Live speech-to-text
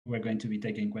we're going to be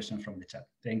taking questions from the chat.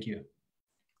 Thank you.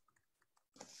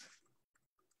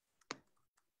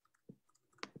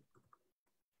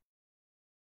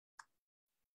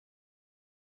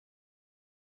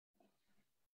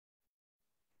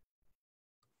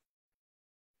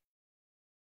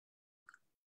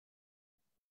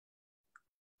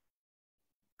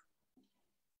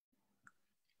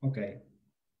 Okay,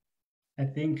 I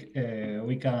think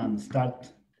we can start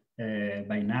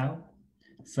by now.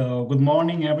 So good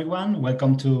morning, everyone.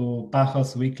 Welcome to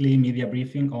PAHO's weekly media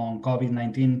briefing on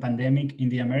COVID-19 pandemic in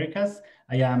the Americas.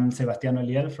 I am Sebastián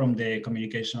Oliel from the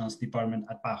Communications Department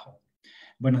at PAHO.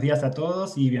 Buenos días a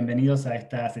todos y bienvenidos a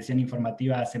esta sesión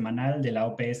informativa semanal de la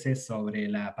OPS sobre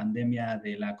la pandemia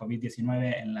de la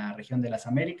COVID-19 en la región de las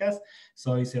Américas.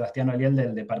 Soy Sebastián Oliel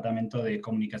del Departamento de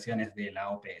Comunicaciones de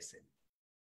la OPS.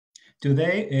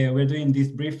 Today, we're doing this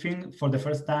briefing for the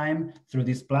first time through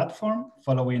this platform,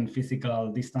 following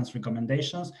physical distance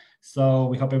recommendations. So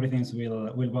we hope everything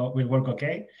will work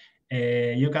okay.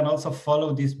 You can also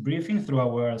follow this briefing through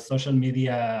our social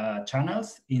media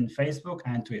channels in Facebook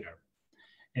and Twitter.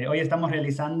 Hoy estamos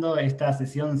realizando esta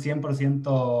sesión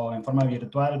 100% en forma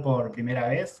virtual por primera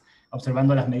vez,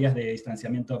 observando las medidas de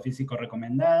distanciamiento físico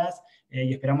recomendadas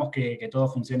y esperamos que todo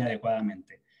funcione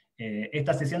adecuadamente.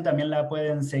 Esta sesión también la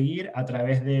pueden seguir a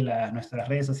través de nuestras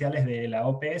redes sociales de la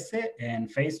OPS en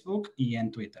Facebook y en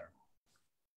Twitter.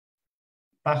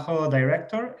 PAHO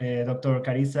Director, Dr.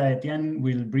 Carissa Etienne,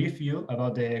 will brief you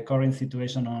about the current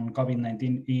situation on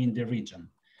COVID-19 in the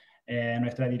region.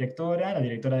 Nuestra directora, la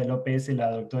directora del OPS, la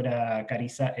doctora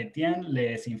Carissa Etienne,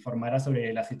 les informará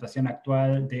sobre la situación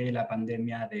actual de la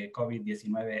pandemia de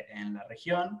COVID-19 en la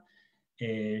región.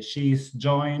 She is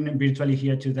joined virtually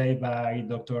here today by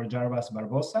Dr. Jarbas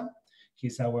Barbosa.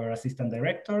 He's our assistant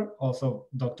director. Also,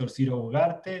 Dr. Ciro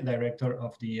Ugarte, director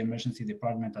of the emergency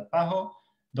department at PAHO.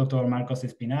 Dr. Marcos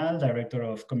Espinal, director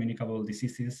of communicable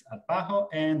diseases at PAHO.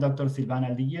 And Dr. Silvana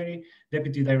Aldighieri,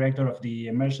 deputy director of the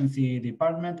emergency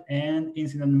department and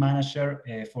incident manager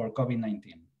for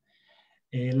COVID-19.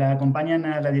 La acompañan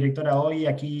a la directora hoy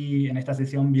aquí en esta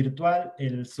sesión virtual,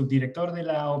 el subdirector de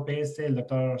la OPS, el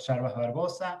doctor Jarbas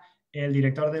Barbosa, el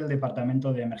director del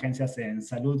Departamento de Emergencias en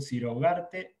Salud, Ciro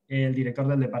Ugarte, el director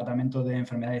del Departamento de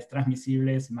Enfermedades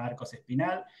Transmisibles, Marcos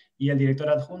Espinal, y el director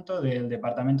adjunto del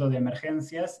Departamento de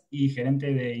Emergencias y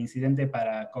gerente de incidente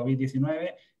para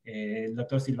COVID-19, el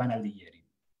doctor Silvana Aldighieri.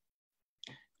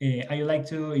 I would like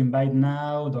to invite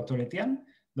now Dr. Etienne.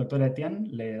 Doctora Etienne,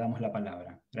 le damos la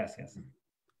palabra. Gracias.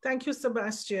 Thank you,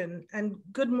 Sebastian, and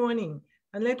good morning.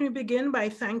 And let me begin by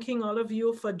thanking all of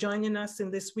you for joining us in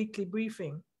this weekly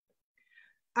briefing.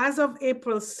 As of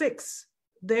April 6,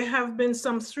 there have been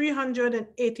some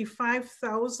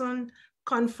 385,000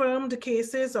 confirmed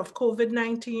cases of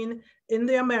COVID-19 in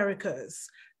the Americas,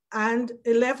 and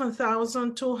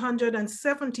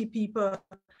 11,270 people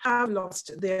have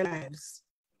lost their lives.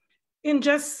 In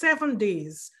just 7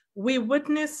 days, we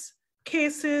witnessed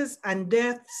cases and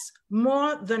deaths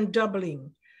more than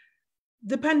doubling.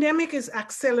 The pandemic is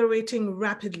accelerating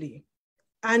rapidly,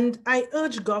 and I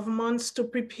urge governments to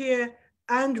prepare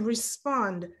and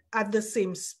respond at the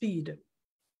same speed.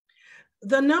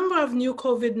 The number of new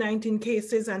COVID-19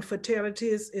 cases and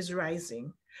fatalities is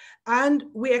rising, and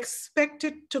we expect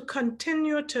it to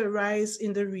continue to rise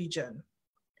in the region.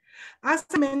 As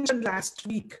I mentioned last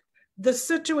week, the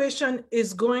situation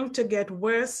is going to get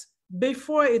worse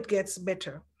before it gets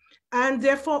better. And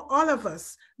therefore, all of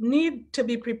us need to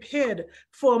be prepared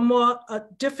for more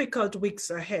difficult weeks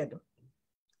ahead.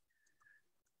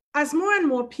 As more and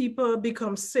more people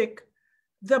become sick,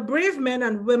 the brave men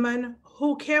and women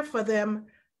who care for them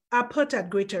are put at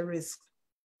greater risk.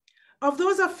 Of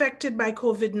those affected by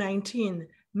COVID-19,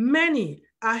 many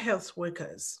are health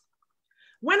workers.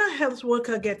 When a health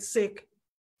worker gets sick,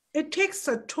 it takes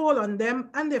a toll on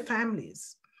them and their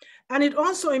families. And it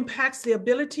also impacts the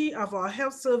ability of our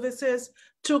health services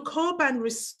to cope and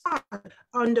respond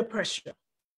under pressure.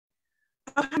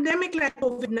 A pandemic like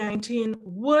COVID-19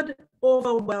 would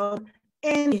overwhelm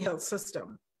any health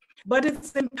system, but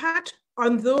its impact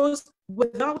on those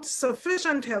without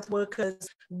sufficient health workers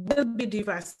will be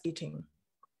devastating.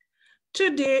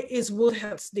 Today is World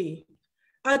Health Day,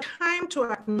 a time to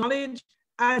acknowledge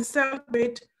and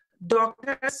celebrate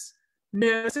doctors,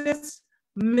 nurses,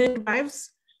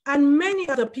 midwives, and many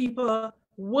other people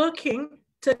working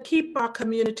to keep our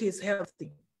communities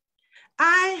healthy.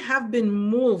 I have been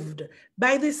moved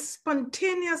by the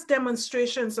spontaneous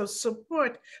demonstrations of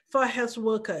support for health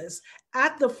workers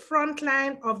at the front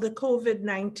line of the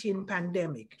COVID-19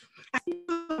 pandemic. I see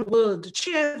the world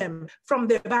cheer them from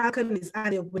their balconies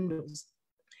and their windows.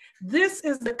 This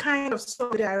is the kind of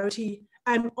solidarity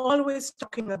I'm always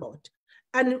talking about.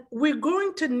 And we're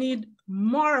going to need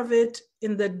more of it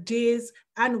in the days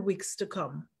and weeks to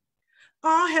come.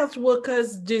 Our health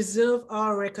workers deserve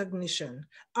our recognition,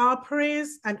 our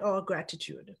praise, and our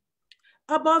gratitude.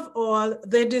 Above all,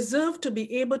 they deserve to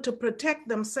be able to protect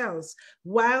themselves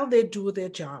while they do their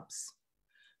jobs.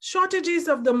 Shortages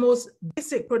of the most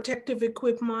basic protective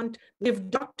equipment leave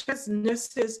doctors,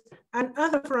 nurses, and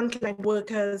other frontline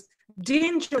workers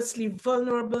dangerously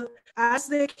vulnerable as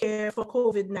they care for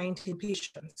COVID-19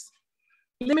 patients.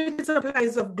 Limited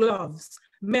supplies of gloves,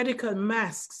 medical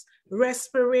masks,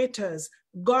 respirators,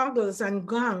 goggles, and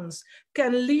gowns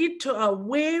can lead to a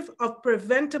wave of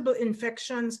preventable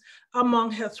infections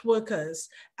among health workers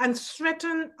and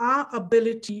threaten our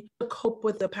ability to cope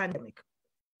with the pandemic.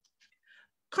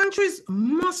 Countries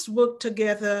must work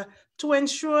together to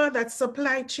ensure that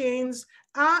supply chains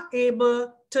are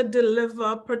able to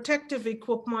deliver protective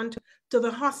equipment to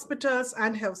the hospitals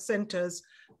and health centers,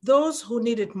 those who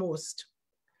need it most.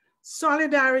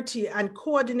 Solidarity and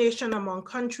coordination among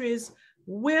countries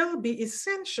will be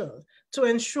essential to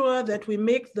ensure that we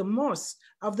make the most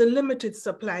of the limited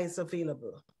supplies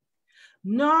available.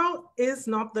 Now is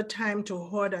not the time to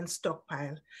hoard and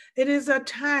stockpile. It is a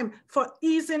time for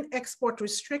easing export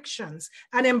restrictions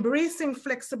and embracing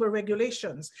flexible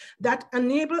regulations that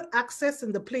enable access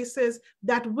in the places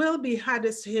that will be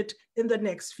hardest hit in the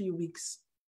next few weeks.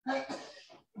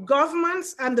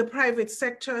 Governments and the private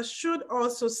sector should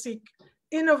also seek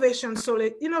innovative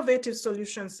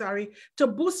solutions to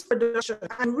boost production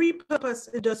and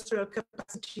repurpose industrial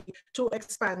capacity to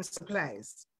expand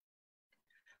supplies.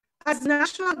 As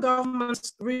national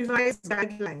governments revise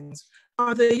guidelines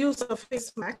on the use of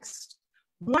face masks,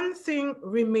 one thing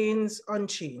remains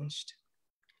unchanged.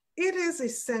 It is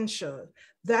essential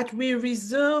that we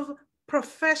reserve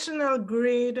professional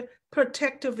grade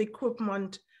protective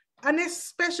equipment and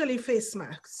especially face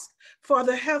masks for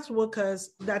the health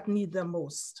workers that need them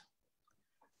most.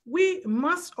 We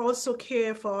must also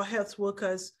care for our health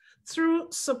workers through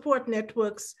support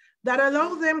networks that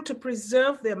allow them to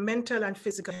preserve their mental and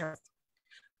physical health.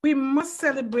 We must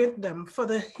celebrate them for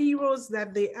the heroes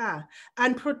that they are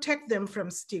and protect them from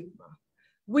stigma.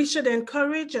 We should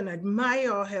encourage and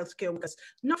admire our healthcare workers,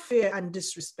 not fear and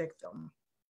disrespect them.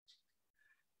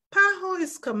 PAHO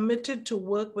is committed to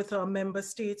work with our member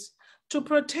states to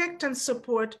protect and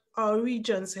support our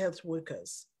region's health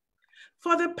workers.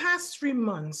 For the past 3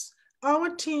 months,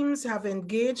 our teams have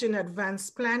engaged in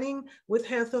advanced planning with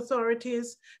health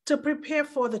authorities to prepare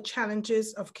for the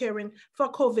challenges of caring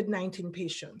for COVID-19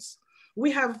 patients. We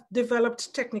have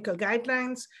developed technical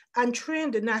guidelines and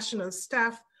trained the national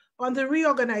staff on the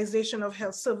reorganization of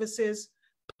health services,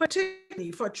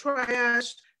 particularly for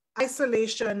triage,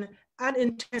 isolation, and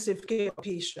intensive care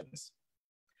patients.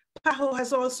 PAHO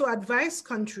has also advised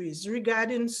countries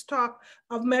regarding stock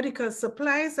of medical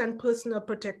supplies and personal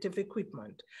protective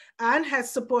equipment, and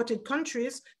has supported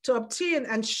countries to obtain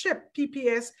and ship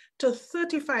PPS to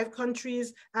 35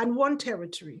 countries and 1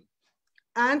 territory.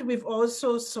 And we've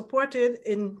also supported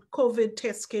in COVID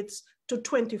test kits to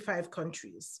 25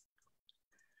 countries.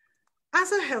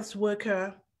 As a health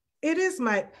worker, it is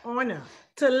my honor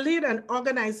to lead an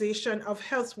organization of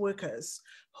health workers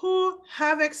who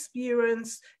have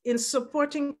experience in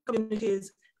supporting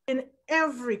communities in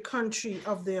every country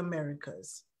of the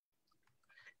Americas.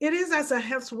 It is as a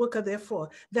health worker, therefore,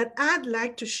 that I'd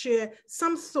like to share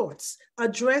some thoughts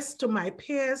addressed to my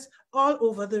peers all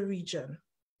over the region.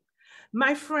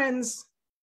 My friends,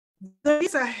 the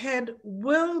days ahead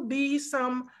will be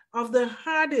some of the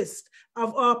hardest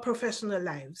of our professional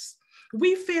lives.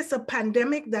 We face a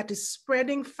pandemic that is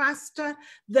spreading faster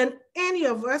than any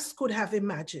of us could have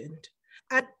imagined.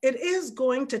 And it is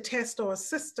going to test our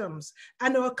systems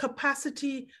and our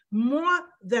capacity more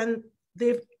than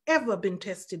they've ever been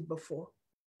tested before.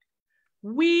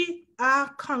 We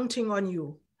are counting on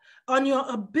you, on your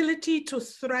ability to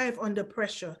thrive under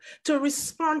pressure, to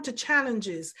respond to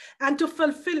challenges, and to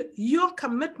fulfill your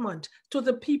commitment to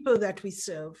the people that we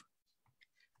serve.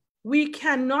 We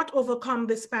cannot overcome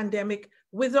this pandemic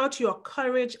without your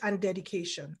courage and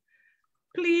dedication.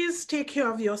 Please take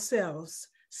care of yourselves,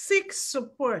 seek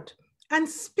support, and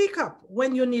speak up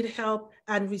when you need help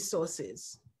and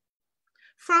resources.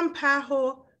 From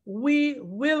PAHO, we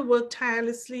will work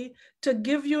tirelessly to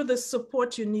give you the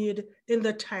support you need in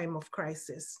the time of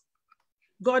crisis.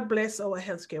 God bless our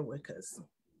healthcare workers.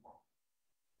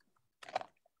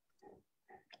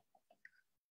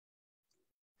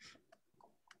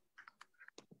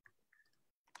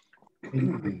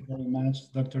 Thank you very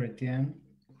much, Dr. Etienne.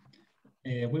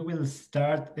 We will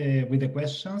start with the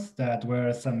questions that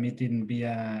were submitted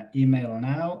via email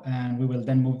now, and we will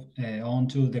then move on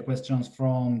to the questions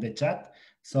from the chat.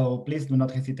 So please do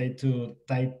not hesitate to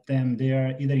type them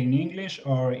there either in English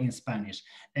or in Spanish.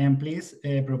 And please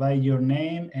provide your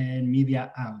name and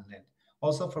media outlet.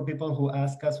 Also, for people who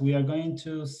ask us, we are going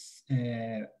to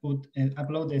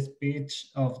upload the speech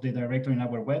of the director in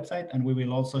our website, and we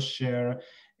will also share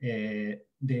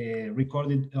the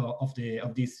recording of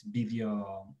this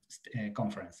video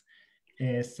conference.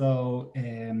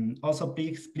 Also,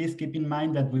 please keep in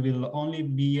mind that we will only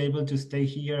be able to stay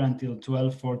here until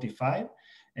 12:45.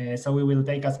 So we will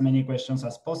take as many questions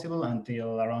as possible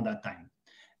until around that time.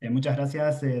 Muchas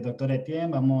gracias, doctor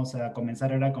Etienne. Vamos a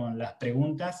comenzar ahora con las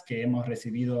preguntas que hemos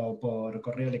recibido por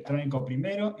correo electrónico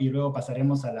primero y luego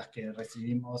pasaremos a las que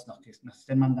recibimos, que nos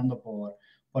estén mandando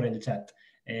por el chat.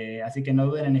 Así que no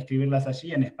duden en escribirlas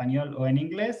allí en español o en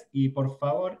inglés y por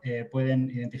favor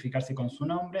pueden identificarse con su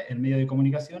nombre, el medio de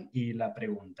comunicación y la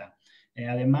pregunta.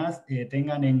 Además,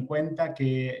 tengan en cuenta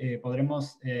que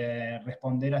podremos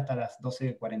responder hasta las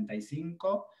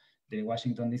 12:45 de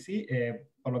Washington, D.C.,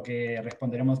 por lo que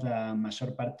responderemos la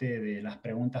mayor parte de las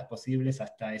preguntas posibles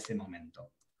hasta ese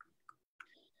momento.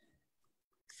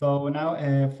 So now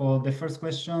for the first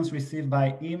questions received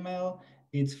by email,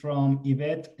 it's from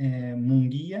Yvette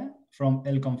Munguia from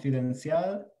El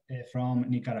Confidencial from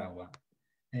Nicaragua.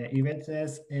 Yvette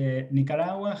says,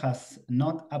 Nicaragua has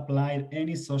not applied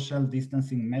any social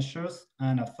distancing measures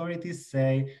and authorities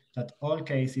say that all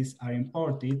cases are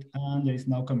imported and there is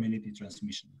no community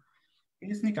transmission.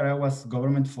 Is Nicaragua's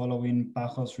government following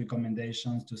PAHO's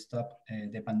recommendations to stop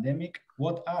the pandemic?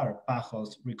 What are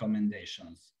PAHO's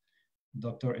recommendations?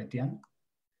 Dr. Etienne?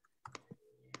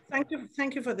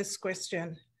 Thank you for this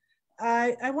question.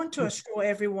 I want to assure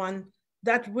everyone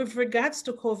that with regards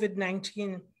to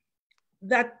COVID-19,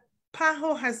 that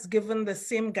PAHO has given the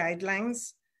same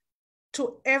guidelines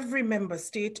to every member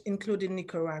state, including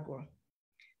Nicaragua.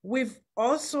 We've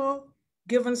also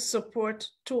given support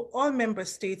to all member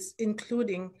states,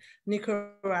 including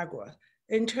Nicaragua,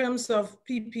 in terms of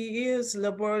PPEs,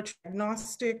 laboratory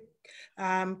diagnostic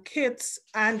kits,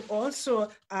 and also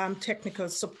technical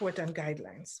support and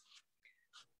guidelines.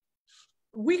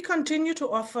 We continue to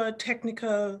offer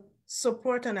technical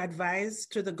support and advice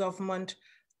to the government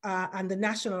and the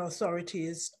national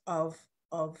authorities of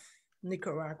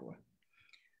Nicaragua.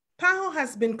 PAHO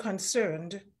has been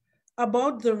concerned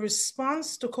about the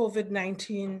response to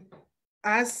COVID-19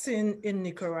 as seen in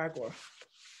Nicaragua.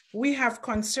 We have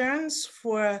concerns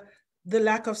for the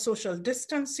lack of social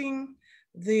distancing,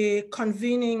 the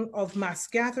convening of mass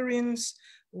gatherings.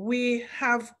 We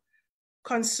have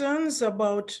concerns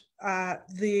about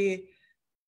the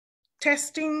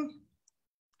testing,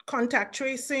 contact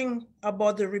tracing,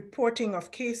 about the reporting of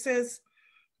cases.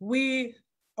 We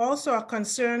also are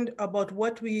concerned about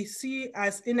what we see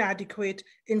as inadequate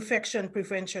infection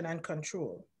prevention and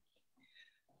control.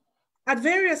 At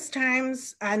various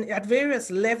times and at various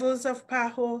levels of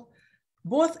PAHO,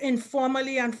 both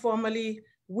informally and formally,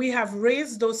 we have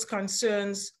raised those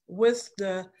concerns with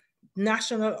the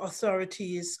national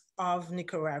authorities of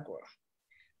Nicaragua.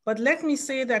 But let me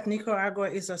say that Nicaragua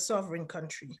is a sovereign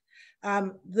country.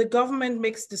 The government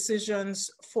makes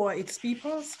decisions for its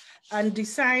peoples and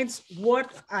decides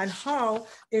what and how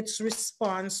its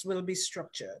response will be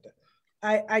structured.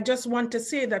 I just want to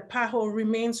say that PAHO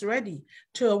remains ready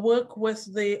to work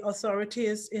with the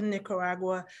authorities in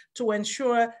Nicaragua to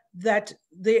ensure that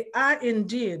they are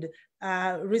indeed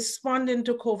responding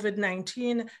to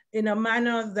COVID-19 in a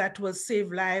manner that will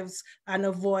save lives and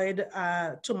avoid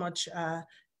too much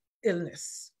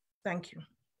illness. Thank you.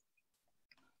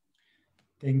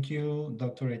 Thank you,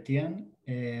 Dr. Etienne.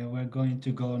 We're going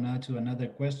to go now to another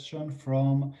question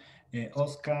from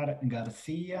Oscar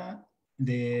García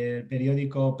del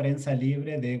periódico Prensa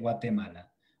Libre de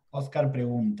Guatemala. Oscar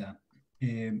pregunta,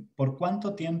 ¿por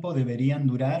cuánto tiempo deberían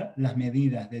durar las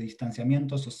medidas de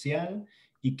distanciamiento social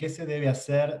y qué se debe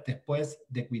hacer después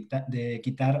de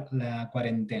quitar la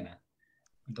cuarentena?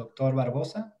 Doctor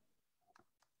Barbosa.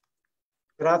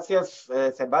 Gracias,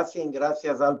 Sebastián,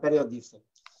 gracias al periodista.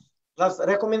 Las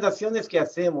recomendaciones que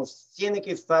hacemos tienen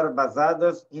que estar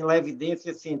basadas en la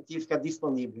evidencia científica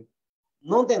disponible.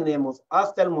 No tenemos,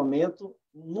 hasta el momento,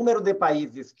 un número de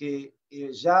países que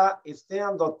ya estén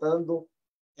adoptando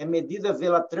medidas de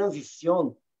la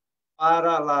transición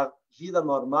para la vida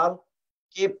normal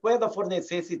que pueda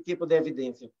fornecer ese tipo de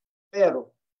evidencia.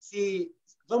 Pero, si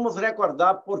vamos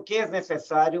recordar por qué es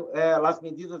necesario las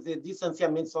medidas de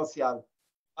distanciamento social,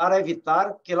 para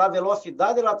evitar que a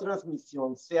velocidade da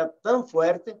transmissão seja tão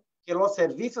forte que os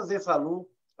serviços de saúde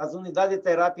as unidades de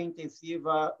terapia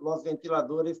intensiva, os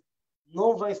ventiladores,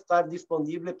 não vão estar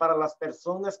disponíveis para as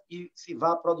pessoas e se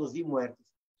vai produzir mortes.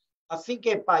 Assim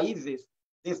que países,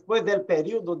 depois do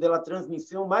período da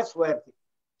transmissão mais forte,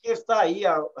 que está aí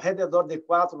ao redor de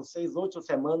 4, 6, 8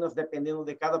 semanas, dependendo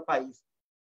de cada país,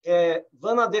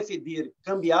 vão a decidir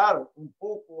cambiar um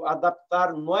pouco,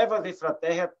 adaptar novas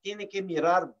estratégias, tem que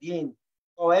mirar bem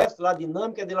qual é a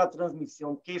dinâmica da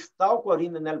transmissão que está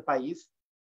ocorrendo no país.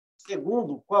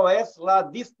 Segundo, qual é a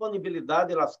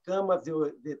disponibilidade das camas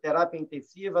de terapia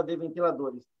intensiva, de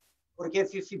ventiladores. Porque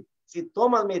se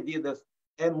toma medidas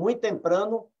muito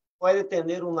temprano, pode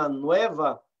ter uma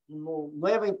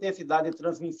nova intensidade de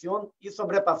transmissão e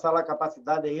sobrepassar a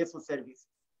capacidade de esses serviços.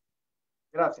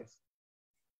 Gracias.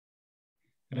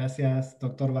 Gracias,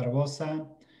 doctor Barbosa.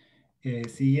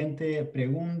 Siguiente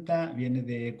pregunta viene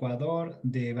de Ecuador,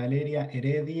 de Valeria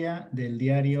Heredia, del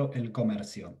diario El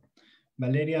Comercio.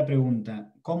 Valeria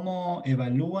pregunta, ¿cómo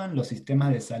evalúan los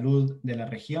sistemas de salud de la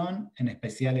región, en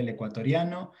especial el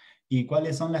ecuatoriano, y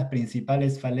cuáles son las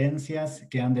principales falencias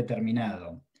que han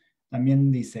determinado?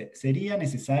 También dice, ¿sería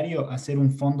necesario hacer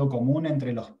un fondo común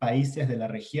entre los países de la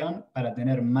región para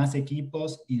tener más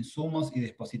equipos, insumos y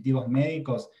dispositivos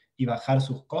médicos y bajar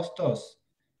sus costos?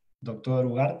 Doctor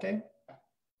Ugarte.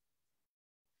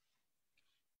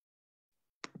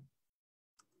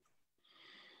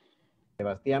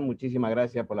 Sebastián, muchísimas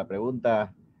gracias por la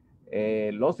pregunta.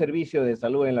 Los servicios de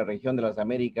salud en la región de las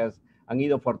Américas han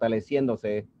ido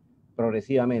fortaleciéndose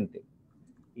progresivamente.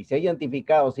 Y se ha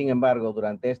identificado, sin embargo,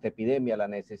 durante esta epidemia la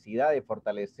necesidad de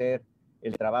fortalecer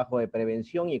el trabajo de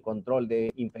prevención y control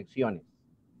de infecciones,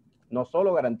 no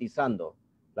solo garantizando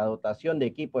la dotación de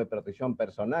equipo de protección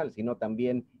personal, sino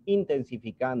también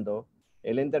intensificando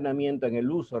el entrenamiento en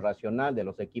el uso racional de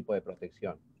los equipos de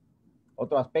protección.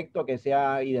 Otro aspecto que se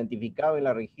ha identificado en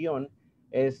la región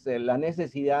es la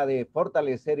necesidad de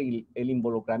fortalecer el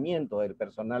involucramiento del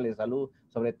personal de salud,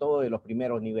 sobre todo de los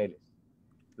primeros niveles.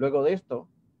 Luego de esto,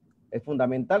 es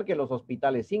fundamental que los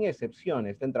hospitales, sin excepción,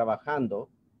 estén trabajando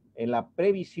en la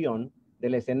previsión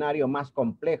del escenario más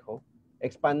complejo,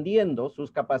 expandiendo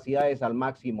sus capacidades al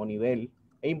máximo nivel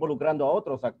e involucrando a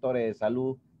otros actores de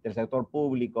salud del sector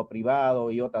público,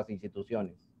 privado y otras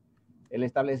instituciones. El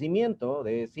establecimiento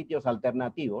de sitios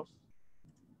alternativos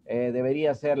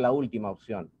debería ser la última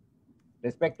opción.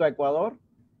 Respecto a Ecuador,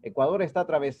 Ecuador está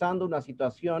atravesando una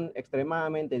situación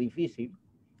extremadamente difícil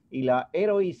y la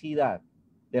heroicidad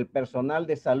del personal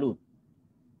de salud,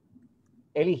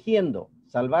 eligiendo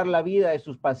salvar la vida de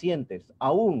sus pacientes,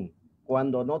 aún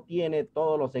cuando no tiene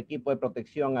todos los equipos de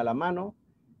protección a la mano,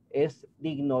 es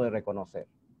digno de reconocer.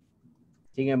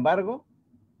 Sin embargo,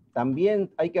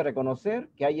 también hay que reconocer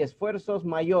que hay esfuerzos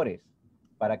mayores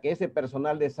para que ese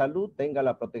personal de salud tenga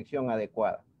la protección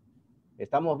adecuada.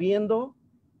 Estamos viendo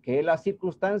que las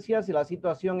circunstancias y la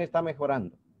situación está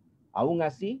mejorando. Aún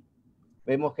así,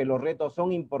 vemos que los retos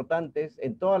son importantes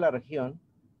en toda la región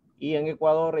y en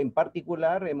Ecuador en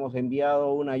particular hemos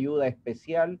enviado una ayuda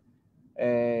especial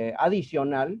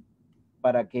adicional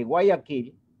para que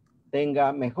Guayaquil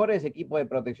tenga mejores equipos de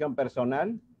protección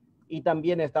personal y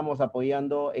también estamos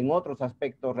apoyando en otros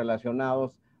aspectos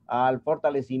relacionados al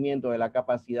fortalecimiento de la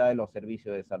capacidad de los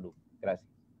servicios de salud. Gracias.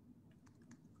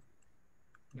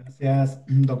 Gracias,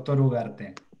 doctor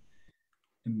Ugarte.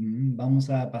 Vamos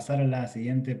a pasar a la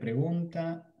siguiente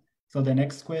pregunta. So the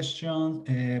next question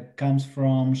comes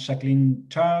from Jacqueline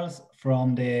Charles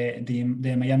from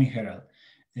the Miami Herald.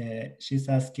 She's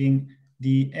asking,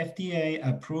 the FDA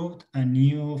approved a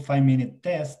new 5-minute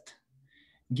test.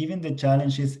 Given the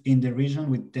challenges in the region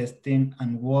with testing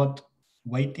and what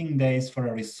waiting days for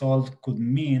a result could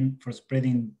mean for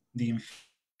spreading the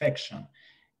infection,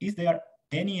 is there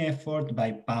any effort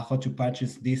by PAHO to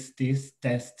purchase these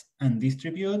tests and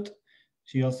distribute?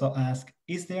 She also asked,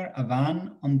 is there a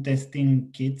ban on testing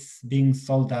kits being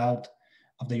sold out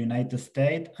of the United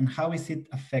States, and how is it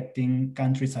affecting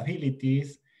countries'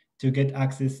 abilities to get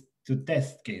access to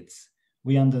test kits?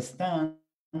 We understand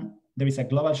there is a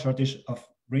global shortage of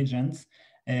regions,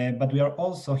 but we are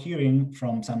also hearing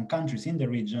from some countries in the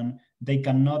region they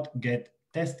cannot get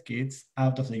test kits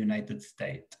out of the United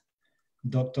States.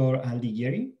 Dr.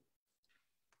 Aldigueri?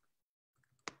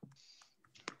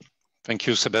 Thank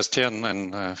you, Sebastian,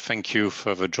 and thank you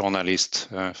for the journalist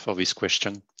for this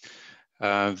question.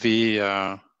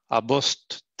 The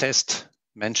ABOST test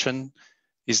mentioned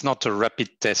is not a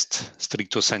rapid test,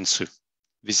 stricto sensu.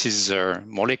 This is a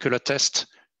molecular test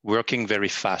working very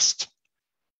fast.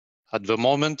 At the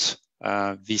moment,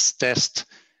 this test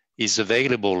is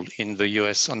available in the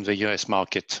US, on the US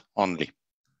market only.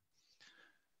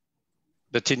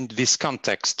 But in this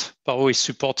context, PAHO is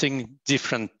supporting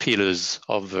different pillars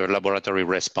of the laboratory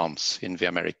response in the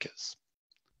Americas.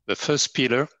 The first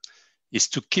pillar is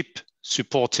to keep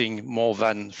supporting more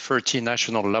than 30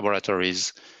 national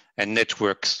laboratories and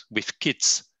networks with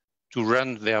kits to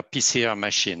run their PCR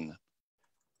machine.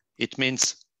 It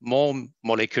means more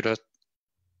molecular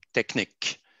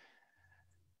technique.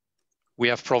 We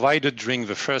have provided during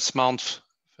the first month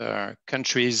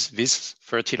countries, these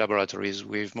 30 laboratories,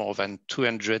 with more than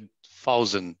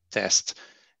 200,000 tests,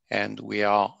 and we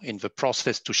are in the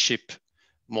process to ship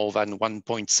more than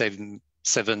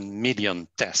 1.7 million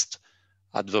tests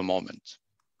at the moment.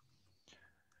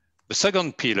 The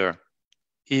second pillar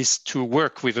is to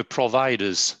work with the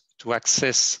providers to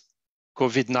access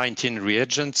COVID-19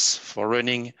 reagents for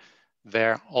running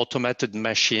their automated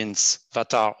machines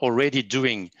that are already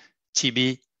doing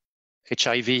TB,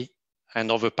 HIV, and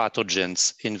other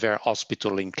pathogens in their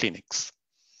hospital and clinics.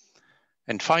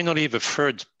 And finally, the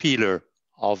third pillar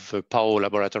of the PAHO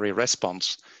laboratory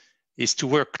response is to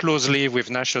work closely with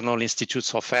national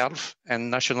institutes of health and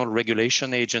national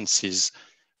regulation agencies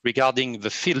regarding the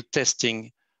field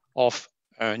testing of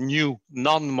a new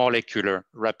non-molecular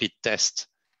rapid test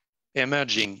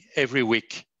emerging every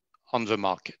week on the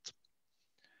market.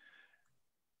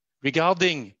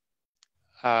 Regarding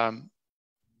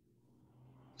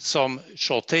some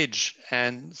shortage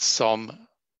and some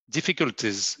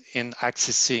difficulties in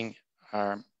accessing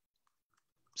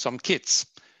some kits,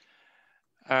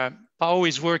 PAHO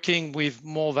is working with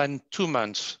more than 2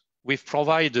 months with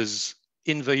providers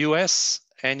in the US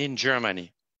and in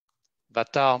Germany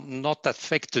that are not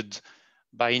affected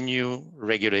by new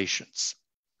regulations.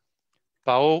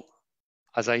 PAHO,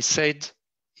 as I said,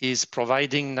 is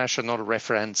providing national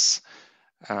reference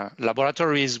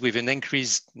laboratories with an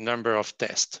increased number of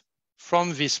tests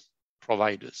from these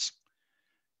providers.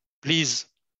 Please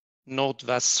note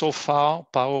that so far,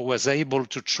 PAHO was able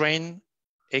to train,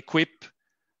 equip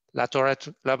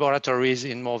laboratories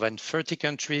in more than 30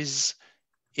 countries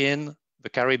in the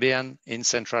Caribbean, in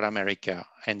Central America,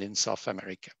 and in South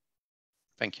America.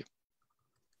 Thank you.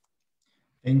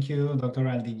 Thank you, Dr.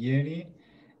 Aldiguieri.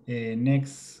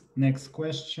 Next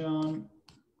question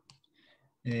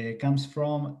comes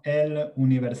from El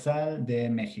Universal de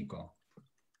México.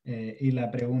 Y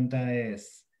la pregunta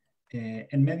es,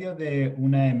 en medio de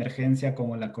una emergencia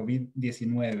como la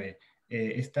COVID-19,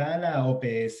 ¿está la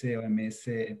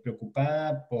OPS-OMS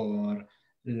preocupada por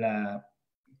el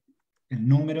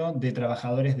número de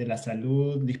trabajadores de la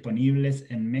salud disponibles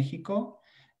en México?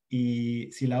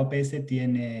 Y si la OPS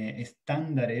tiene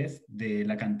estándares de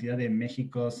la cantidad de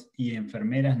médicos y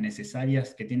enfermeras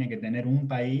necesarias que tiene que tener un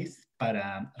país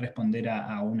para responder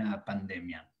a una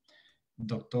pandemia.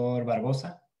 Doctor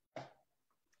Barbosa.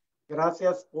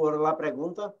 Gracias por la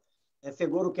pregunta. É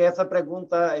seguro que essa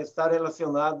pergunta está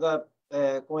relacionada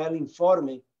com o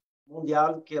informe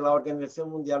mundial que a Organização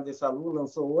Mundial de Saúde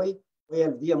lançou hoje. Hoje é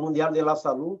o Dia Mundial da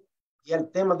Saúde. E o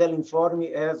tema do informe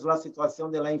é a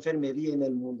situação da enfermeria no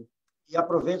mundo. E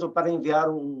aproveito para enviar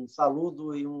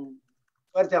saludo e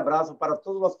forte abraço para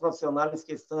todos os profissionais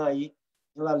que estão aí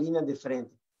na linha de frente.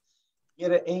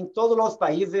 Mire, em todos os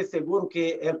países, é seguro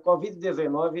que o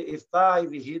COVID-19 está a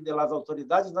exigir das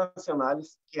autoridades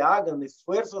nacionais que hagam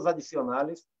esforços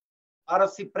adicionais para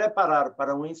se preparar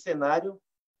para cenário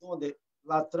onde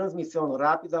a transmissão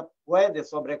rápida pode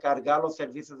sobrecargar os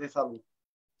serviços de saúde.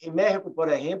 Em México, por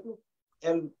exemplo,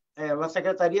 a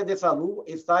Secretaria de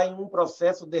Saúde está em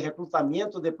processo de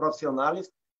recrutamento de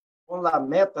profissionais com a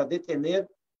meta de ter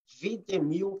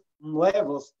 20.000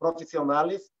 novos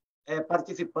profissionais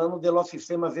participando de los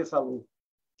sistemas de saúde.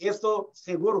 Isto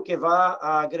seguro que vai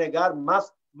agregar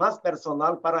mais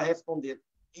personal para responder.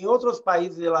 Em outros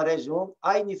países da região,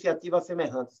 há iniciativas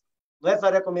semelhantes. Nossa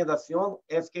recomendação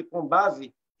é que, com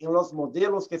base em los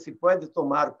modelos que se pode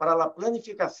tomar para a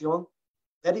planificação,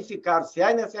 verificar se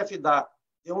há necessidade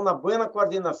de uma boa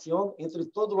coordenação entre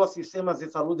todos os sistemas de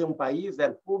saúde de país,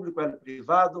 o público, o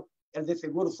privado, o de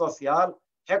seguro social,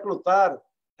 recrutar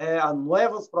a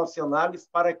novos profissionais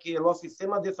para que os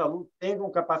sistemas de saúde tenham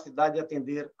capacidade de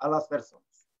atender a las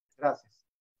pessoas. Gracias.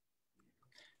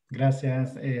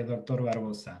 Gracias, Dr.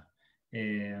 Barbosa.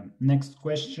 Next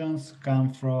questions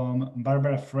come from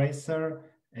Barbara Fraser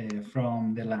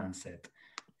from The Lancet.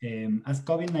 As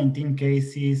COVID-19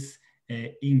 cases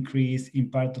increase in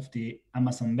part of the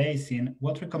Amazon basin,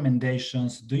 what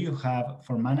recommendations do you have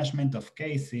for management of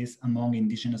cases among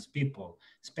indigenous people,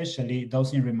 especially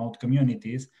those in remote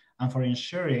communities, and for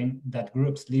ensuring that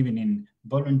groups living in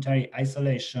voluntary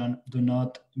isolation do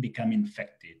not become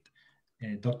infected?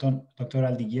 Dr.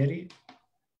 Aldiguieri?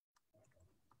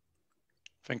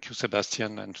 Thank you,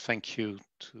 Sebastian, and thank you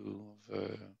to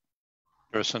the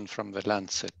person from the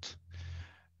Lancet.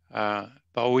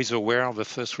 PAHO is aware of the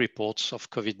first reports of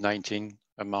COVID-19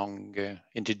 among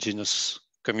indigenous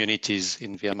communities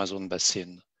in the Amazon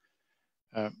basin.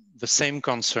 The same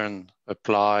concern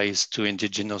applies to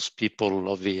indigenous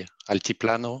people of the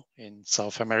Altiplano in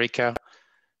South America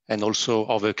and also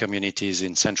other communities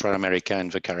in Central America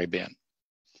and the Caribbean.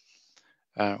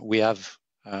 We have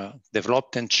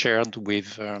developed and shared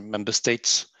with member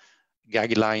states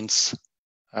guidelines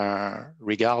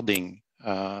regarding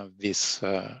this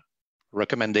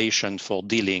recommendation for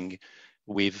dealing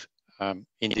with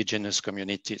indigenous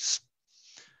communities.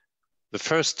 The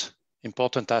first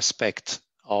important aspect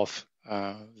of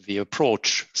the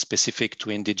approach specific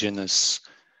to indigenous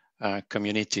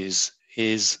communities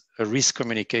is a risk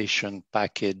communication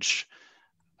package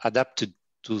adapted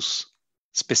to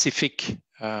specific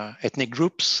ethnic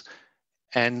groups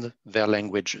and their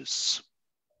languages,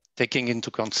 taking into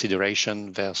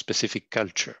consideration their specific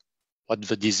culture, what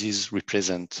the disease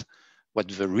represents, what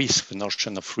the risk, the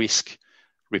notion of risk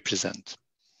represent.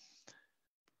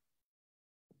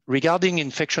 Regarding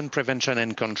infection prevention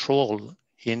and control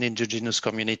in indigenous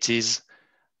communities,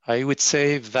 I would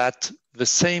say that the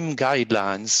same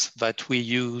guidelines that we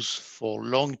use for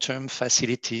long-term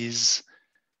facilities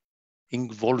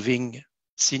involving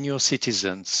senior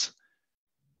citizens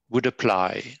would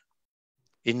apply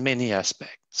in many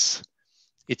aspects.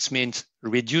 It means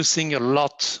reducing a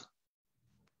lot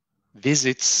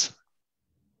visitors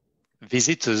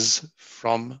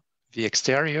from the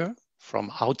exterior,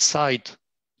 from outside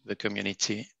the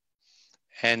community.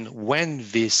 And when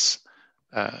these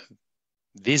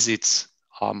visits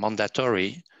are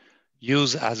mandatory,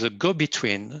 use as a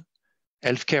go-between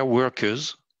healthcare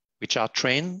workers, which are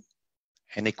trained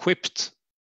and equipped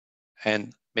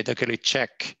and medically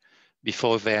checked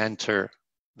before they enter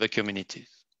the communities.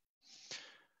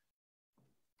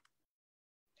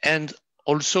 And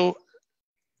also,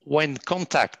 when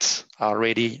contacts are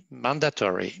really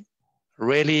mandatory,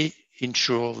 really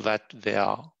ensure that they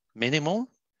are minimal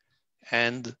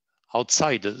and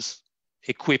outsiders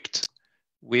equipped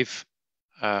with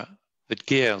the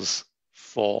gears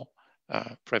for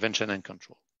prevention and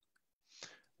control.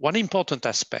 One important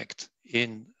aspect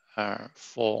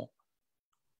for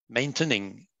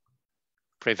maintaining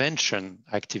prevention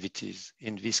activities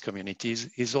in these communities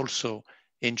is also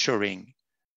ensuring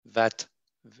that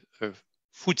the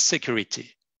food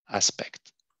security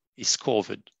aspect is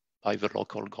covered by the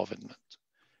local government.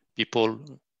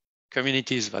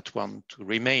 Communities that want to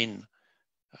remain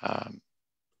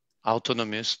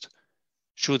autonomous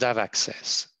should have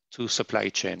access to supply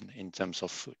chain in terms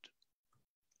of food.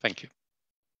 Thank you.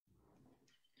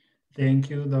 Thank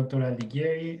you, Dr.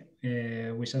 Aldiguieri.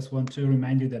 We just want to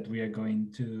remind you that we are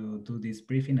going to do this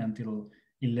briefing until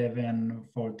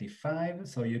 11:45,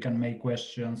 so you can make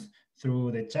questions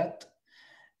through the chat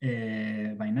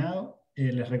by now.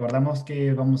 Les recordamos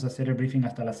que vamos a hacer el briefing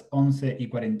hasta las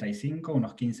 11:45,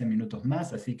 unos 15 minutos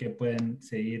más, así que pueden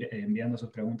seguir enviando sus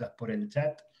preguntas por el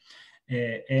chat.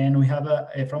 And we have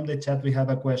from the chat, we have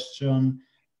a question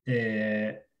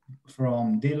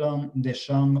from Dylan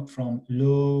DeShong from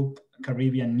Loop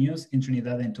Caribbean News in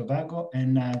Trinidad and Tobago,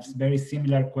 and very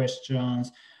similar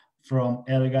questions from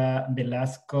Elga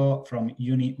Velasco from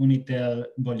Unitel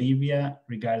Bolivia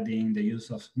regarding the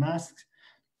use of masks.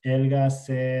 Elga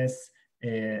says,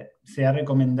 se ha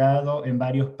recomendado en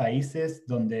varios países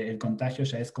donde el contagio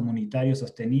ya es comunitario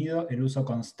sostenido el uso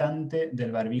constante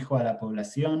del barbijo a la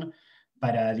población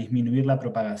para disminuir la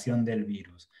propagación del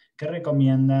virus. ¿Qué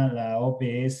recomienda la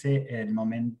OPS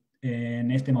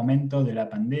en este momento de la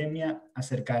pandemia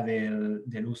acerca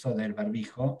del uso del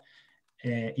barbijo?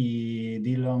 Y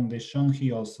Dylan DeShong,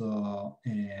 he also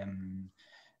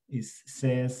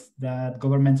says that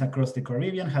governments across the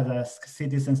Caribbean have asked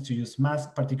citizens to use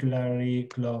masks, particularly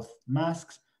cloth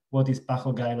masks. What is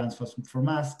PAHO guidelines for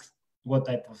masks? What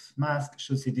type of mask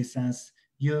should citizens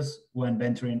use when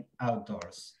venturing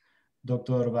outdoors?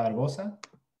 Dr. Barbosa.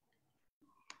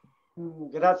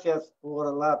 Gracias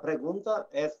por la pregunta.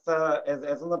 Esta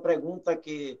es una pregunta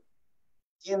que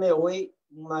tiene hoy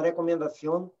una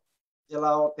recomendación de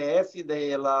la OPS y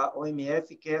de la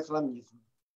OMS, que es la misma.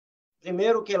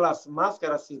 Primero, que las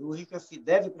máscaras cirúrgicas se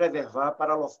deben preservar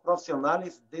para los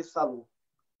profesionales de salud.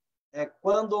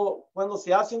 Cuando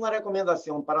se hace una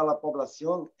recomendación para la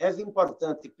población, es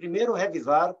importante, primero,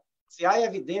 revisar se há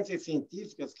evidências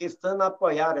científicas que estão a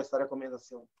apoiar essa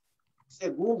recomendação.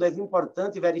 Segundo, é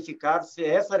importante verificar se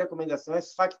essa recomendação é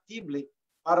factível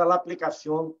para a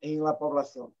aplicação em la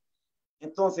poblação.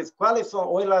 Então, quais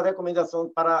são hoje as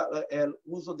recomendações para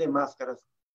o uso de máscaras?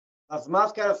 As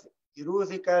máscaras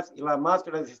cirúrgicas e as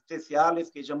máscaras especiais,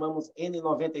 que chamamos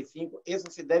N95, isso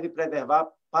se deve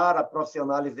preservar para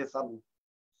profissionais de saúde.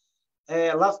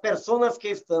 As pessoas que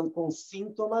estão com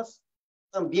sintomas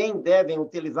também devem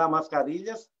utilizar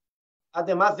mascarilhas,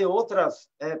 además de outros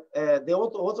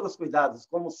cuidados,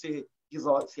 como se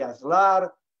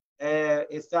aislar,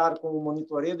 estar com o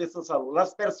monitoreio de sua saúde.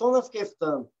 As pessoas que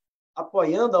estão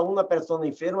apoiando a uma pessoa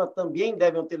enferma também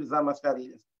devem utilizar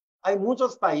mascarilhas. Há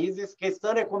muitos países que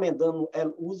estão recomendando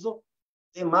o uso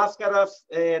de máscaras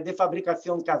de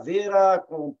fabricação caseira,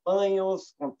 com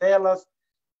panos, com telas.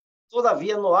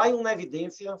 Todavia, não há uma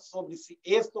evidência sobre se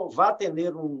isto vai ter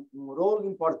um rol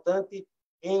importante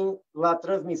em la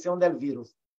transmissão do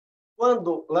vírus.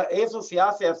 Quando isso se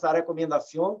hace essa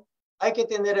recomendação, há que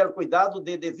ter o cuidado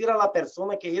de dizer à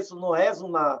pessoa que isso não é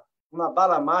uma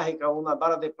bala mágica ou uma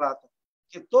bala de prata,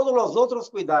 que todos os outros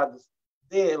cuidados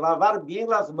de lavar bem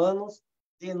as mãos,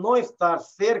 de não estar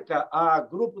cerca a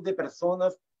grupo de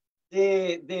pessoas,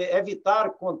 de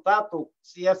evitar contato,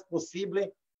 se é possível,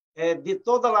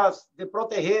 de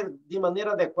proteger de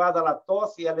maneira adequada a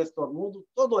tosse e o estornudo,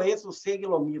 todo isso segue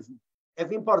o mesmo. É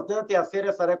importante fazer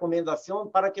essa recomendação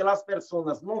para que as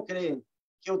pessoas não creem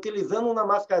que utilizando uma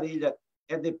mascarilha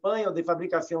de pano ou de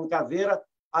fabricação caseira,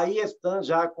 aí estão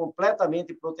já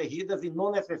completamente protegidas e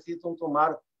não necessitam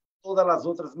tomar todas as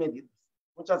outras medidas.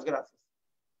 Muchas gracias.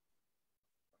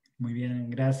 Muy bien,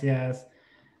 gracias.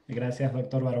 Gracias,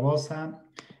 Dr. Barbosa.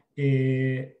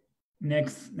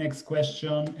 Next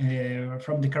question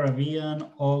from the Caribbean.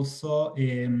 Also,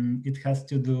 it has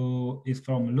to do, is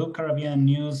from Look Caribbean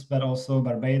News, but also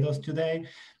Barbados today.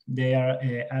 They are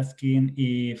asking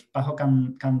if PAHO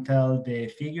can tell the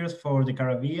figures for the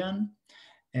Caribbean.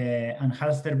 And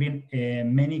has there been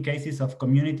many cases of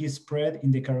community spread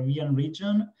in the Caribbean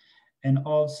region? And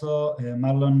also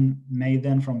Marlon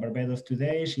Maiden from Barbados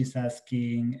today, she's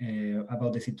asking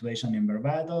about the situation in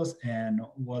Barbados and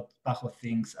what PAHO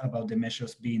thinks about the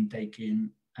measures being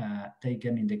taken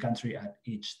in the country at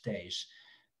each stage.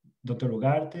 Dr.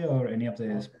 Ugarte or any of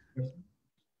the experts?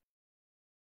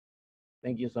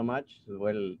 Thank you so much.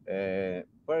 Well,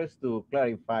 first to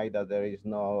clarify that there is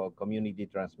no community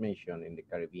transmission in the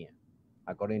Caribbean,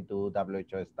 according to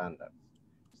WHO standards.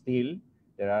 Still,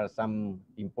 there are some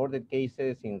imported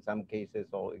cases, in some cases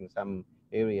or in some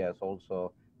areas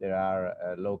also there are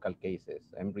local cases.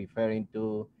 I'm referring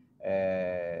to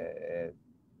the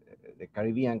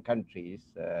Caribbean countries,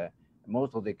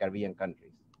 most of the Caribbean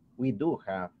countries. We do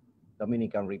have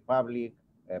Dominican Republic,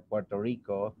 Puerto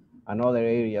Rico, and other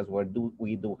areas where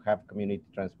we do have community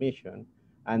transmission.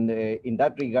 And in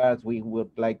that regards, we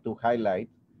would like to highlight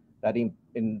that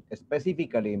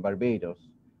specifically in Barbados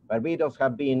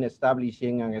have been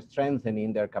establishing and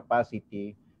strengthening their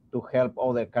capacity to help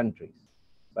other countries.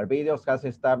 Barbados has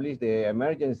established the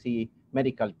emergency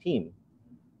medical team,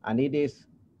 and it is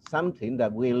something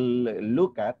that we'll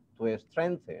look at to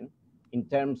strengthen in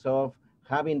terms of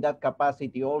having that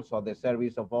capacity also at the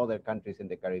service of other countries in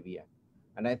the Caribbean.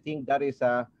 And I think that is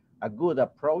a good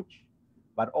approach,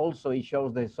 but also it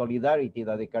shows the solidarity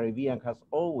that the Caribbean has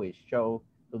always shown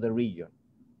to the region.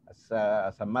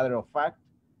 As a matter of fact,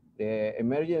 the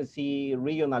emergency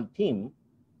regional team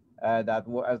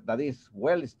that is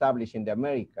well established in the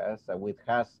Americas, which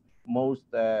has most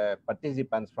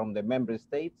participants from the member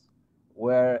states,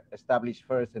 were established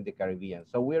first in the Caribbean.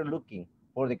 So we're looking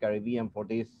for the Caribbean for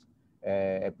this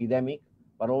epidemic,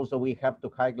 but also we have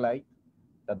to highlight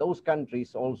that those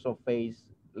countries also face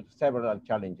several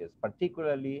challenges,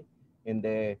 particularly in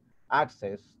the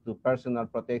access to personal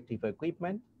protective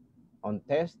equipment, on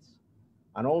tests,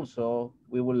 and also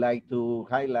we would like to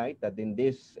highlight that in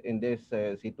this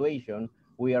situation,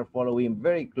 we are following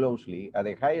very closely at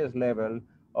the highest level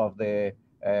of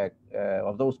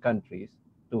those countries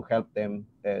to help them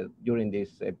during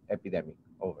this epidemic.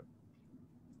 Over.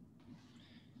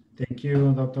 Thank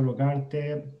you, Dr.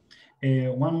 Ugarte.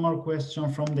 One more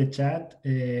question from the chat.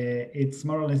 It's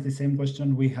more or less the same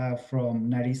question we have from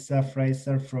Narissa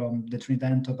Fraser from the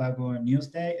Trinidad and Tobago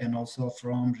Newsday, and also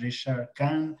from Richard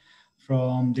Kahn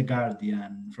from The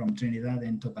Guardian, from Trinidad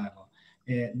and Tobago.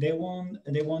 They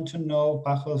want to know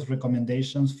PAHO's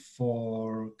recommendations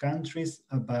for countries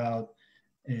about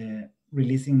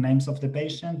releasing names of the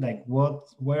patient, like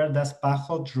where does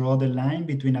PAHO draw the line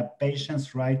between a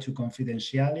patient's right to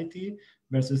confidentiality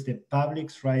versus the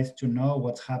public's right to know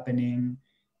what's happening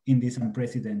in this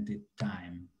unprecedented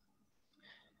time?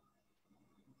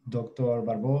 Dr.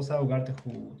 Barbosa, Ugarte,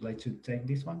 who would like to take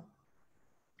this one?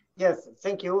 Yes,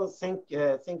 thank you.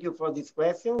 Thank you for this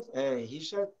question,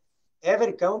 Richard.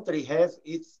 Every country has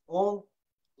its own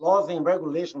laws and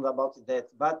regulations about that,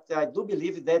 but I do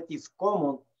believe that it's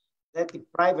common that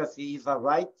privacy is a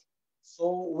right,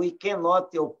 so we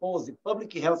cannot oppose the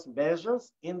public health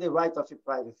measures in the right of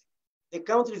privacy. The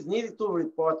countries need to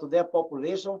report to their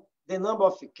population the number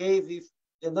of cases,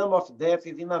 the number of deaths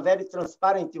in a very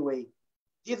transparent way.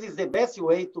 This is the best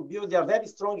way to build a very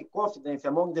strong confidence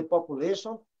among the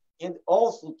population, and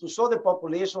also to show the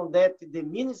population that the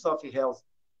Ministry of Health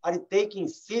are taking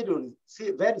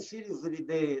very seriously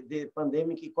the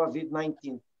pandemic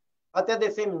COVID-19. But at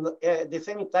the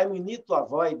same time, we need to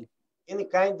avoid any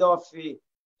kind of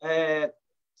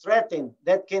threat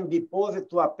that can be posed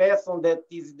to a person that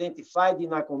is identified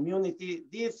in a community.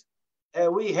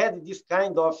 We had this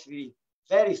kind of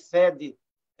very sad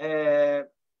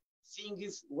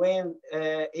things when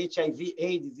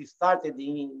HIV/AIDS started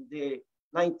in the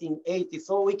 1980s,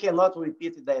 so we cannot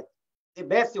repeat that. The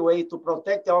best way to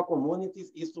protect our communities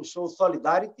is to show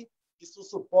solidarity, is to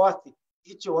support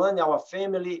each one, our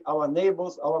family, our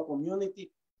neighbors, our community,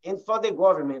 and for the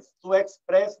governments to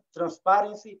express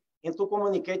transparency and to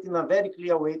communicate in a very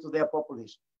clear way to their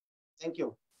population. Thank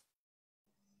you.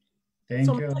 Thank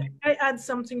you. I add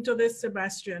something to this,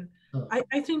 Sebastian. Oh.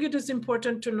 I think it is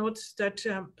important to note that,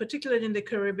 particularly in the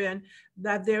Caribbean,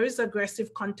 that there is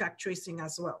aggressive contact tracing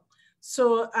as well.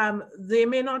 So they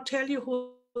may not tell you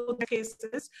who the case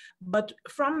is, but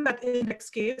from that index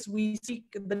case, we seek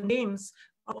the names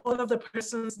of all of the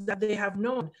persons that they have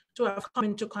known to have come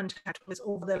into contact with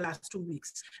over the last 2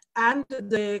 weeks. And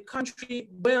the country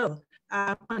will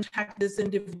contact these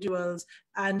individuals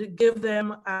and give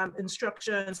them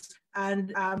instructions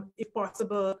and, if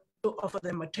possible, to offer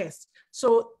them a test.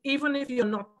 So even if you're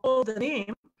not told the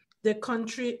name, the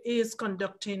country is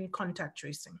conducting contact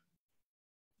tracing.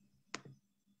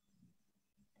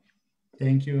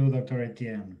 Thank you, Dr.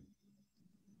 Etienne.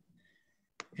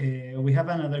 We have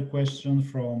another question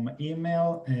from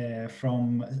email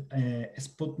from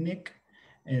Sputnik.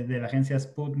 De la agencia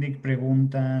Sputnik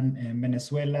preguntan en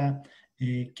Venezuela,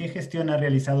 ¿qué gestión ha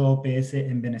realizado OPS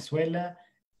en Venezuela?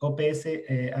 ¿OPS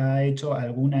ha hecho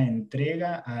alguna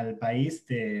entrega al país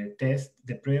de test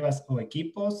de pruebas o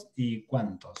equipos y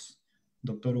cuántos?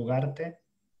 Doctor Ugarte.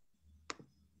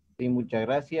 Sí, muchas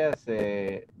gracias.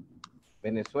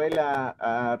 Venezuela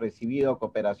ha recibido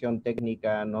cooperación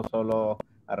técnica no solo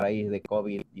a raíz de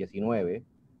COVID-19.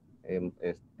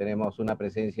 Tenemos una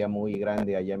presencia muy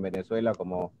grande allá en Venezuela.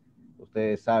 Como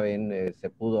ustedes saben, se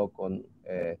pudo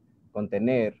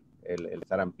contener el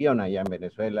sarampión allá en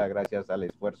Venezuela gracias al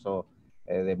esfuerzo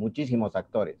de muchísimos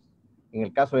actores. En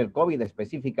el caso del COVID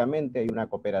específicamente, hay una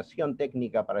cooperación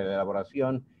técnica para la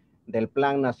elaboración del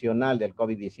Plan Nacional del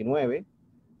COVID-19.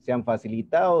 Se han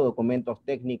facilitado documentos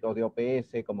técnicos de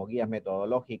OPS como guías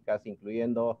metodológicas,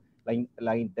 incluyendo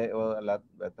la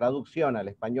traducción al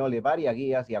español de varias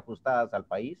guías y ajustadas al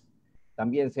país.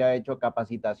 También se ha hecho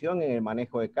capacitación en el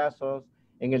manejo de casos,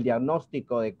 en el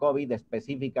diagnóstico de COVID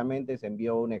específicamente se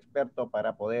envió un experto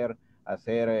para poder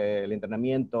hacer el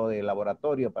entrenamiento de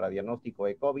laboratorio para diagnóstico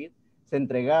de COVID. Se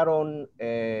entregaron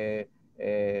test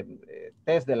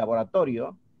de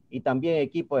laboratorio y también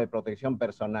equipo de protección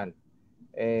personal.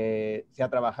 Se ha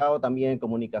trabajado también en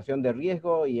comunicación de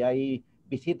riesgo y hay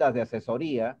visitas de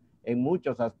asesoría en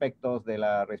muchos aspectos de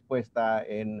la respuesta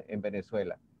en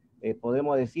Venezuela.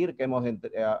 Podemos decir que hemos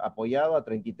apoyado a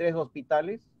 33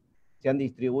 hospitales, se han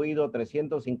distribuido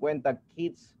 350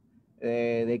 kits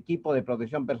de equipo de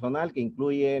protección personal que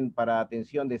incluyen para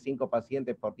atención de 5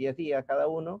 pacientes por 10 días cada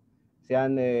uno. Se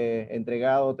han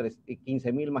entregado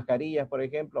 15,000 mascarillas, por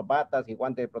ejemplo, batas y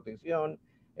guantes de protección.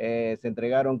 Se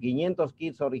entregaron 500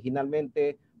 kits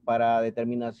originalmente para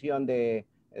determinación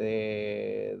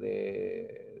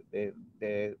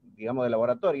digamos, de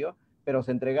laboratorio, pero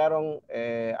se entregaron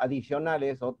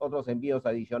adicionales, otros envíos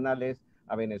adicionales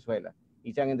a Venezuela.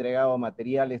 Y se han entregado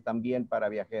materiales también para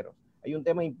viajeros. Hay un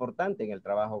tema importante en el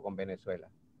trabajo con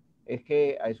Venezuela. Es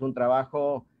que es un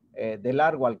trabajo de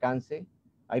largo alcance.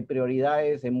 Hay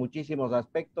prioridades en muchísimos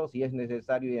aspectos y es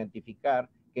necesario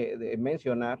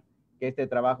mencionar que este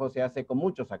trabajo se hace con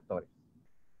muchos actores.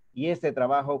 Y este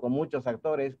trabajo con muchos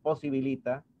actores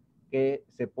posibilita que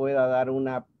se pueda dar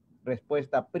una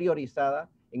respuesta priorizada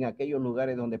en aquellos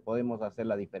lugares donde podemos hacer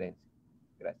la diferencia.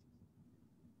 Gracias.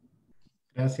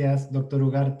 Gracias, Dr.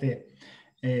 Ugarte.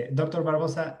 Dr.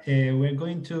 Barbosa, we're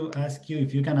going to ask you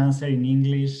if you can answer in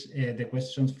English the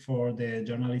questions for the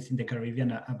journalists in the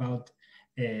Caribbean about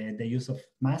the use of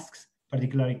masks,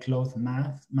 particularly cloth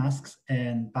masks,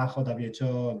 and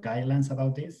PAHO-WHO guidelines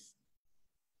about this.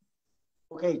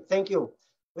 Okay, thank you.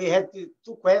 We had 2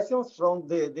 questions from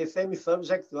the same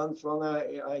subject, one from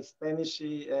a Spanish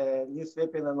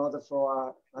newspaper and another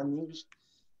from an English.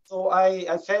 So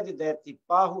I said that the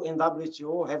PAHO and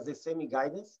WHO have the same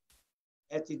guidance.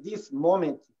 At this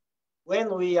moment,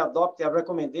 when we adopt a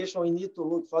recommendation, we need to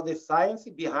look for the science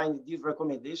behind this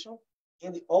recommendation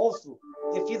and also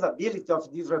the feasibility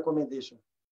of this recommendation.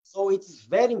 So it is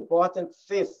very important,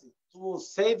 first, to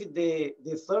save the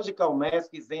surgical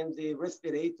masks and the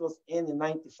respirators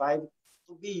N95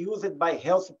 to be used by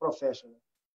health professionals.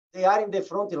 They are in the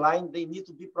front line, they need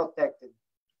to be protected.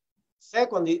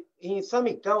 Secondly, in some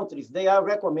countries, they are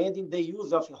recommending the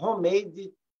use of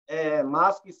homemade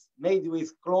masks made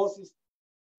with clothes.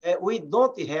 We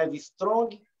don't have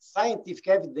strong scientific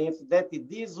evidence that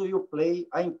this will play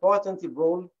an important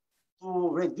role to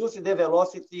reduce the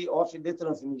velocity of the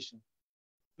transmission.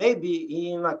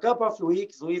 Maybe in a couple of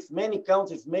weeks, with many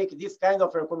countries make this kind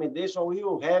of recommendation, we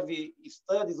will have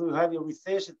studies, we will have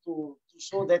research to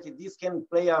show that this can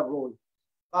play a role.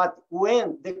 But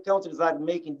when the countries are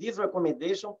making this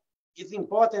recommendation, it's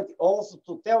important also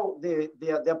to tell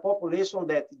the population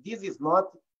that this is not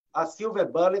a silver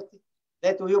bullet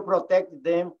that will protect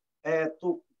them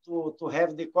to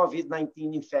have the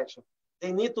COVID-19 infection.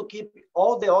 They need to keep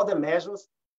all the other measures,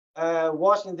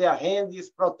 washing their hands,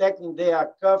 protecting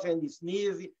their cough and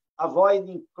sneeze,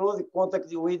 avoiding close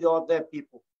contact with other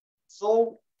people.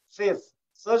 So first,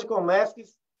 surgical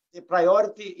masks, the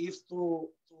priority is to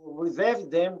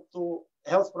reserve them to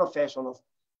health professionals.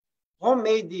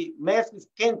 Homemade masks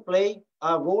can play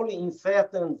a role in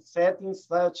certain settings,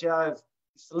 such as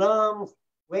slums.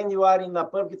 When you are in a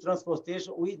public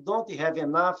transportation, we don't have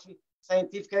enough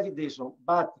scientific evidence.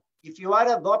 But if you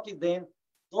are adopting them,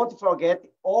 don't forget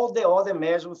all the other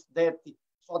measures that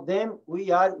for them,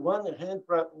 we are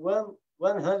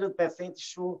 100%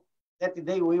 sure that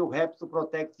they will help to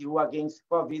protect you against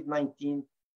COVID-19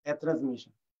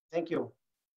 transmission. Thank you.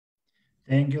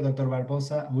 Thank you, Dr.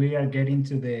 Barbosa. We are getting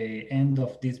to the end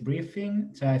of this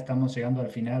briefing. Ya estamos llegando al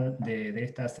final de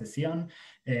esta sesión.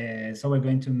 So we're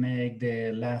going to make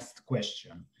the last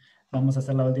question. Vamos a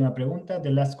hacer la última pregunta. The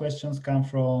last questions come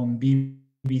from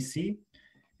BBC.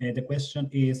 The question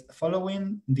is,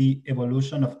 following the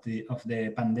evolution of the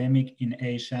pandemic in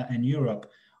Asia and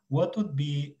Europe, what would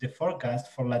be the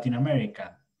forecast for Latin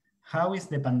America? How is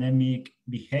the pandemic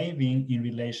behaving in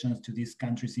relation to these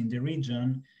countries in the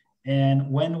region? And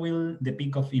when will the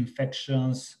peak of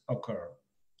infections occur?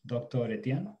 Dr.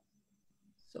 Etienne?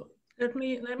 So let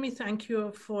me thank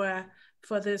you for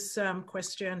this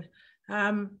question.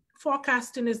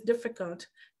 Forecasting is difficult.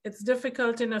 It's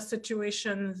difficult in a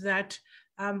situation that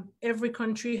every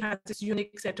country has its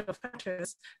unique set of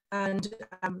factors, and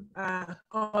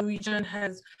our region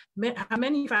has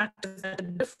many factors that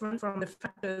are different from the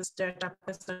factors that are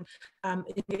present in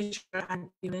Asia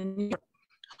and even in Europe.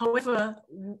 However,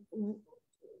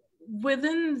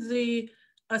 within the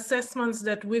assessments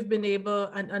that we've been able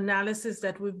and analysis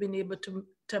that we've been able to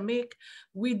make,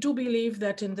 we do believe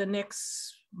that in the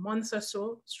next months or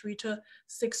so, 3 to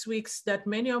 6 weeks, that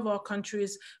many of our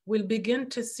countries will begin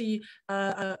to see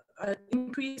an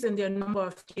increase in their number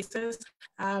of cases.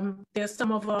 There are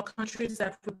some of our countries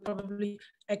that will probably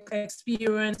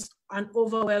experience an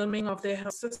overwhelming of their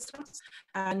health systems,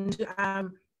 and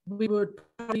we would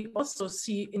probably also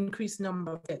see increased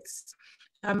number of deaths.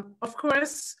 Of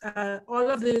course, all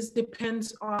of this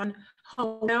depends on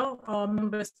how well our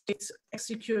member states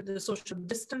execute the social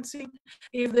distancing.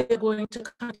 If they're going to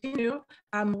continue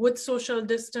with social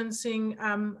distancing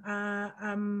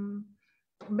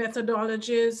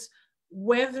methodologies,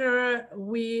 whether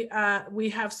we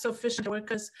have sufficient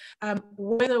workers,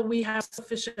 whether we have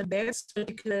sufficient beds,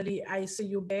 particularly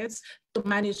ICU beds, to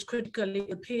manage critically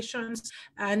ill patients,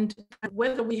 and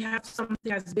whether we have something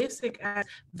as basic as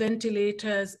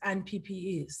ventilators and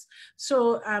PPEs.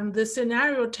 So the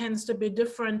scenario tends to be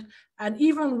different, and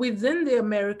even within the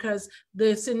Americas,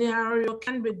 the scenario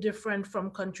can be different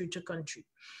from country to country.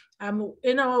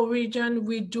 In our region,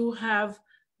 we do have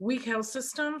weak health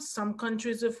systems, some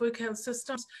countries with weak health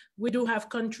systems. We do have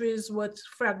countries with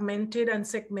fragmented and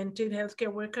segmented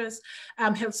healthcare workers,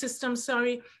 health systems,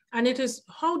 sorry. And it is,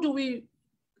 how do we,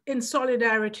 in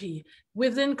solidarity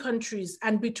within countries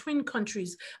and between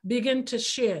countries, begin to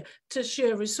share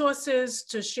resources,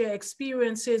 to share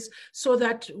experiences, so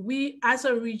that we as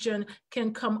a region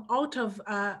can come out of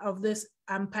this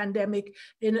pandemic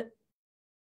in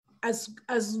as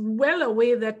well a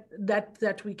way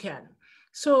that we can.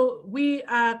 So we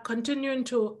are continuing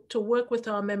to work with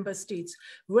our member states,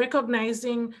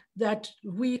 recognizing that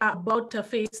we are about to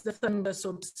face the thunder,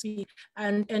 so to speak,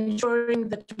 and ensuring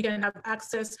that we can have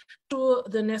access to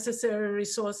the necessary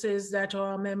resources that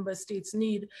our member states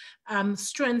need,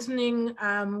 strengthening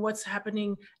what's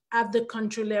happening at the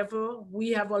country level.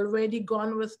 We have already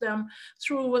gone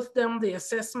through with them the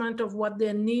assessment of what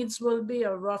their needs will be,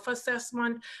 a rough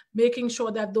assessment, making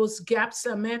sure that those gaps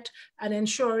are met and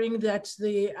ensuring that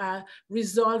the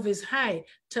resolve is high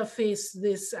to face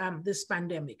this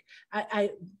pandemic.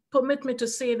 Permit me to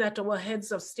say that our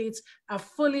heads of states are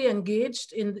fully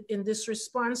engaged in this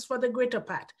response for the greater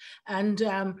part. And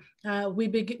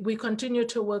we continue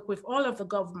to work with all of the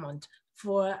government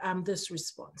for this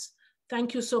response.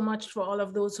 Thank you so much for all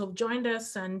of those who've joined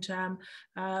us, and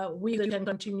we can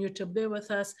continue to bear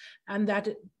with us, and that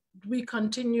we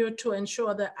continue to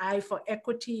ensure the eye for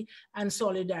equity and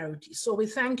solidarity. So we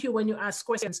thank you when you ask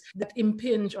questions that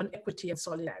impinge on equity and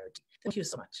solidarity. Thank you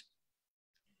so much.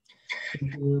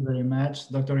 Thank you very much,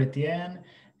 Dr. Etienne.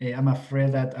 I'm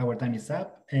afraid that our time is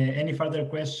up. Any further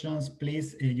questions,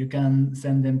 please, you can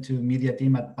send them to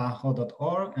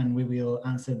mediateam@paho.org and we will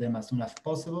answer them as soon as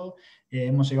possible.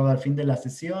 Hemos llegado al fin de la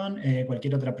sesión.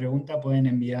 Cualquier otra pregunta pueden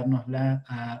enviárnosla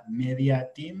a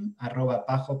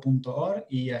mediateam@paho.org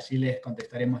y allí les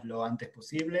contestaremos lo antes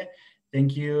posible.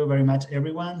 Thank you very much,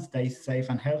 everyone. Stay safe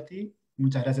and healthy.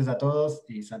 Muchas gracias a todos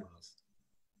y saludos.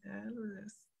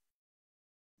 Saludos.